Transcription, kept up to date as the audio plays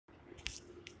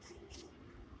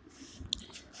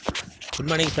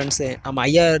Good morning friends. நம்ம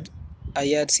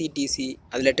IRCTC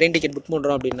அதில் train ticket book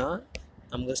பண்ணுறோம் அப்படின்னா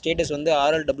நமக்கு ஸ்டேட்டஸ் வந்து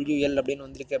RLWL அப்படின்னு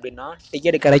வந்திருக்கு. அப்படின்னா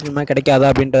டிக்கெட் கிடைக்குமா கிடைக்காதா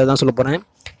அப்படின்றது தான் சொல்ல போகிறேன்.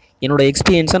 என்னோடய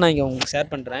எக்ஸ்பீரியன்ஸை நான் இங்கே உங்களுக்கு ஷேர்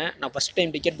பண்ணுறேன். நான் ஃபஸ்ட்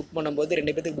டைம் டிக்கெட் புக் பண்ணும்போது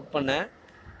 2 பேத்துக்கு புக் பண்ணேன்.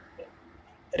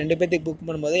 2 பேத்துக்கு புக்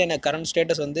பண்ணும்போது எனக்கு கரண்ட்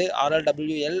ஸ்டேட்டஸ் வந்து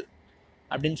RLWL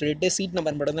அப்படின்னு சொல்லிட்டு சீட்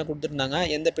நம்பர் மட்டும் தான் கொடுத்துருந்தாங்க.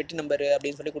 எந்த பெட்டி நம்பரு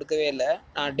அப்படின்னு சொல்லி கொடுக்கவே இல்லை.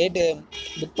 நான் டேட்டு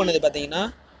புக் பண்ணது பார்த்தீங்கன்னா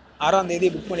 6ஆம் தேதி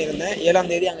புக் பண்ணியிருந்தேன். 7ஆம்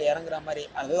தேதி அங்கே இறங்குற மாதிரி,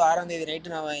 அதாவது 6ஆம் தேதி நைட்டு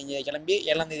நான் இங்கே கிளம்பி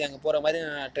 7ஆம் தேதி அங்கே போகிற மாதிரி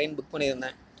நான் ட்ரெயின் புக்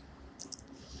பண்ணியிருந்தேன்.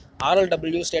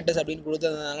 RLW ஸ்டேட்டஸ் அப்படின்னு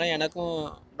கொடுத்ததுனால எனக்கும்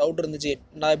டவுட் இருந்துச்சு,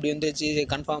 நான் இப்படி வந்துச்சு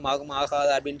கன்ஃபார்ம் ஆகுமா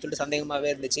ஆகாதா அப்படின்னு சொல்லிட்டு சந்தேகமாகவே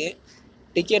இருந்துச்சு.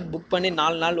 டிக்கெட் புக் பண்ணி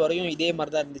 4 நாள் வரையும் இதே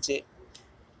மாதிரி தான் இருந்துச்சு.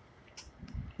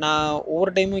 நான்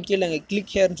ஒவ்வொரு டைமும் கீழே அங்கே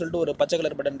கிளிக் ஹேர்னு சொல்லிட்டு ஒரு பச்சை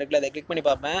கலர் பட்டன் இருக்குல்ல, அதை கிளிக் பண்ணி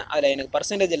பார்ப்பேன். அதில் எனக்கு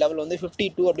பர்சன்டேஜ் லெவல் வந்து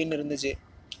 52 அப்படின்னு இருந்துச்சு.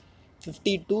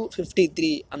 52,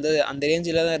 53 அந்த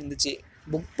ரேஞ்சில் தான் இருந்துச்சு.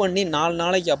 புக் பண்ணி 4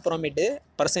 நாளைக்கு அப்புறமேட்டு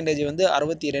பர்சன்டேஜ் வந்து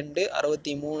 62,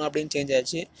 63 அப்படின்னு சேஞ்ச்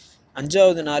ஆச்சு.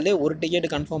 5ஆவது நாள் ஒரு டிக்கெட்டு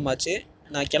கன்ஃபார்ம் ஆச்சு.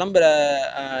 நான் கிளம்புற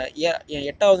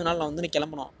 8ஆவது நாள் நான் வந்து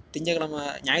கிளம்பணும். திங்கக்கிழமை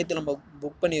ஞாயிற்றுக்கிழமை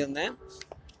புக் பண்ணியிருந்தேன்.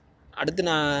 அடுத்து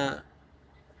நான்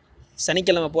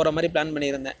சனிக்கிழமை போகிற மாதிரி பிளான்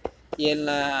பண்ணியிருந்தேன்.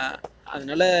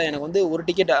 அதனால் எனக்கு வந்து ஒரு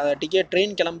டிக்கெட்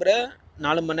ட்ரெயின் கிளம்புற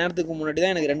 4 மணி நேரத்துக்கு முன்னாடி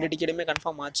தான் எனக்கு 2 டிக்கெட்டுமே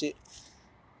கன்ஃபார்ம் ஆச்சு.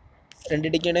 2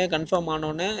 டிக்கெட்டே கன்ஃபார்ம்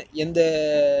ஆனோடனே எந்த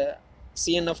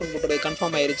சிஎன்எஃப்னு போட்டது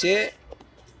கன்ஃபார்ம் ஆயிடுச்சு.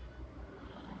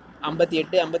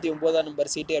 58, 59ஆம்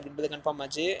நம்பர் சீட்டு அப்படின்றது கன்ஃபார்ம்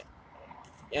ஆச்சு.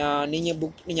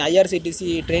 நீங்கள் IRCTC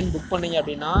ட்ரெயின் புக் பண்ணீங்க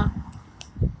அப்படின்னா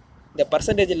இந்த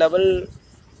percentage level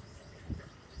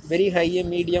very high,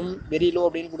 medium, very low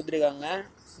அப்படின்னு கொடுத்துருக்காங்க.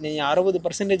 நீங்கள்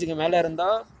 60% மேலே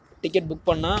இருந்தால் டிக்கெட் புக்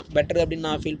பண்ணால் பெட்டர் அப்படின்னு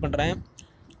நான் ஃபீல் பண்ணுறேன்.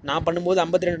 நான் பண்ணும்போது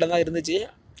 52 தான் இருந்துச்சு.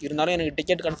 இருந்தாலும் எனக்கு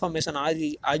டிக்கெட் கன்ஃபர்மேஷன்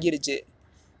ஆகிருச்சு.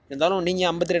 இருந்தாலும் நீங்கள்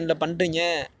 52 பண்ணுறீங்க,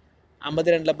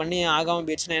 52 பண்ணி ஆகாமல்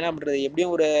போயிடுச்சுன்னா என்ன பண்ணுறது?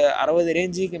 எப்படியும் ஒரு 60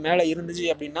 ரேஞ்சுக்கு மேலே இருந்துச்சு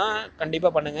அப்படின்னா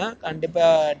கண்டிப்பாக பண்ணுங்கள்.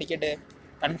 கண்டிப்பாக டிக்கெட்டு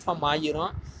கன்ஃபார்ம்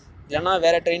ஆகிரும். இல்லைனா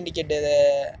வேறு ட்ரெயின் டிக்கெட்டு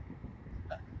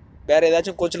வேறு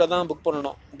ஏதாச்சும் கோச்சில் தான் புக்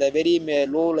பண்ணணும். இந்த வெரி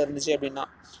லோவில் இருந்துச்சு அப்படின்னா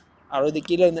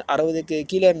 60க்கு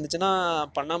கீழே இருந்துச்சுன்னா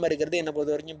பண்ணாமல் இருக்கிறது என்னை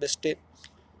பொறுத்த வரைக்கும் பெஸ்ட்டு.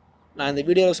 நான் இந்த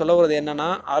வீடியோவில் சொல்ல வர்றது என்னென்னா,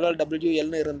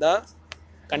 RLWLனு இருந்தால்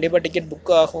கண்டிப்பாக டிக்கெட் புக்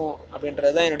ஆகும்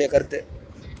அப்படின்றது தான் என்னுடைய கருத்து.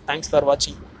 தேங்க்ஸ் ஃபார்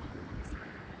வாட்சிங்.